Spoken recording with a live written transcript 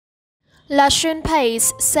LaShun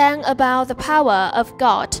Pace sang about the power of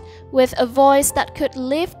God with a voice that could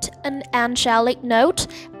lift an angelic note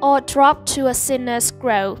or drop to a sinner's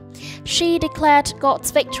groan. She declared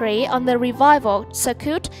God's victory on the revival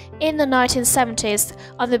circuit in the 1970s,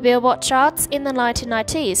 on the Billboard charts in the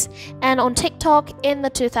 1990s, and on TikTok in the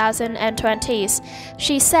 2020s.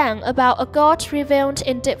 She sang about a God revealed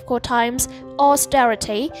in difficult times,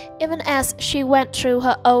 austerity, even as she went through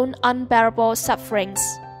her own unbearable sufferings.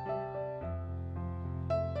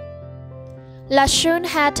 LaShun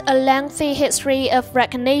had a lengthy history of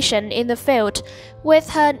recognition in the field. With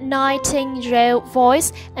her nightingale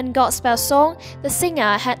voice and gospel song, the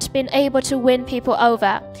singer had been able to win people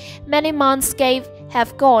over. Many months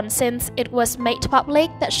have gone since it was made public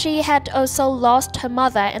that she had also lost her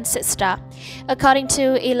mother and sister. According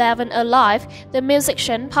to 11 Alive, the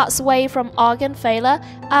musician passed away from organ failure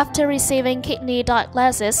after receiving kidney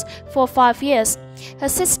dialysis for 5 years. Her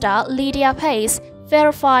sister, Lydia Pace,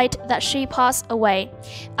 verified that she passed away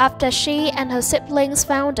after she and her siblings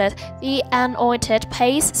founded the Anointed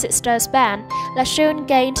Pace Sisters band. LaShun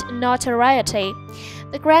gained notoriety.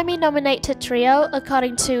 The Grammy-nominated trio,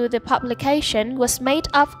 according to the publication, was made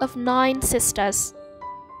up of 9 sisters.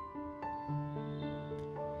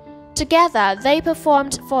 Together, they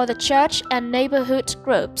performed for the church and neighborhood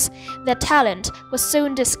groups. Their talent was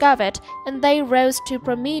soon discovered, and they rose to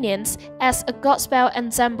prominence as a gospel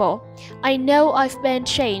ensemble. I Know I've Been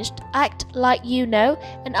Changed, Act Like You Know,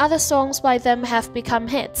 and other songs by them have become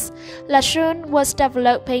hits. LaShun was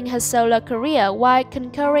developing her solo career while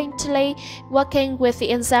concurrently working with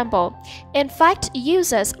the ensemble. In fact,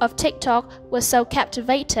 users of TikTok were so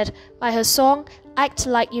captivated by her song Act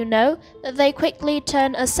Like You Know that they quickly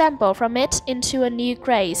turned a sample from it into a new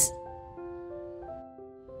craze.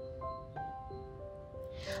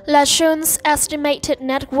 LaShun's estimated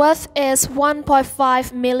net worth is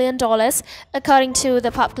 $1.5 million, according to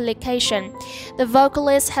the publication. The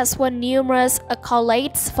vocalist has won numerous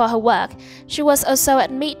accolades for her work. She was also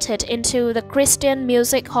admitted into the Christian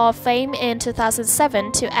Music Hall of Fame in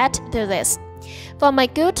 2007 to add to this. For My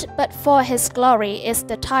Good But For His Glory is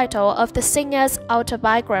the title of the singer's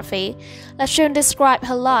autobiography. LaShun described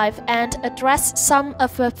her life and addressed some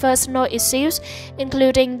of her personal issues,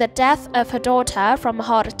 including the death of her daughter from a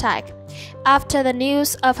heart attack. After the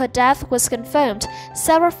news of her death was confirmed,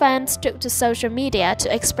 several fans took to social media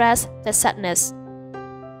to express their sadness.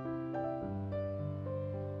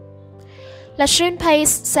 LaShun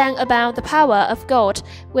Pace sang about the power of God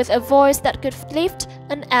with a voice that could lift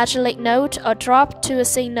an angelic note or drop to a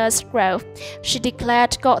sinner's groan. She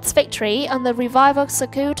declared God's victory on the revival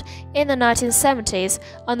circuit in the 1970s,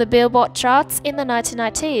 on the Billboard charts in the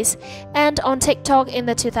 1990s, and on TikTok in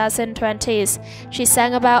the 2020s. She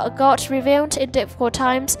sang about a God revealed in difficult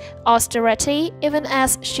times, austerity, even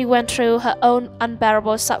as she went through her own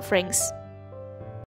unbearable sufferings.